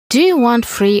Do you want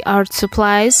free art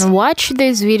supplies? Watch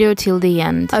this video till the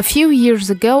end. A few years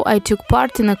ago, I took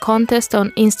part in a contest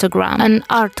on Instagram, an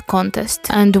art contest,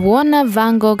 and won a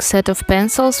Van Gogh set of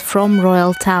pencils from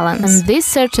Royal Talents. And this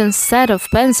certain set of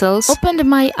pencils opened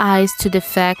my eyes to the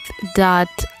fact that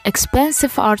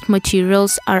expensive art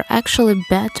materials are actually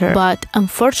better, but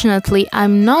unfortunately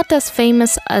I'm not as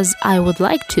famous as I would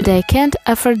like to. I can't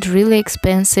afford really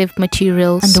expensive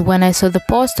materials, and when I saw the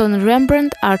post on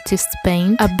Rembrandt Artists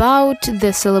Paint about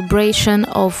the celebration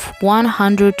of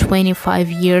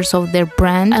 125 years of their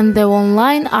brand and the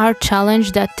online art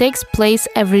challenge that takes place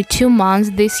every 2 months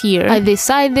this year, I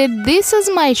decided this is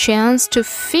my chance to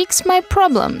fix my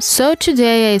problems. So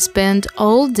today I spent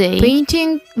all day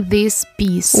painting this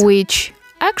piece, which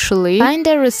actually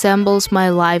kinda resembles my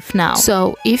life now.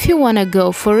 So if you wanna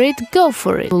go for it, go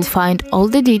for it. You'll find all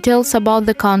the details about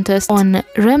the contest on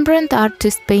Rembrandt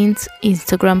Artist Paint's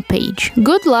Instagram page.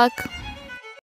 Good luck!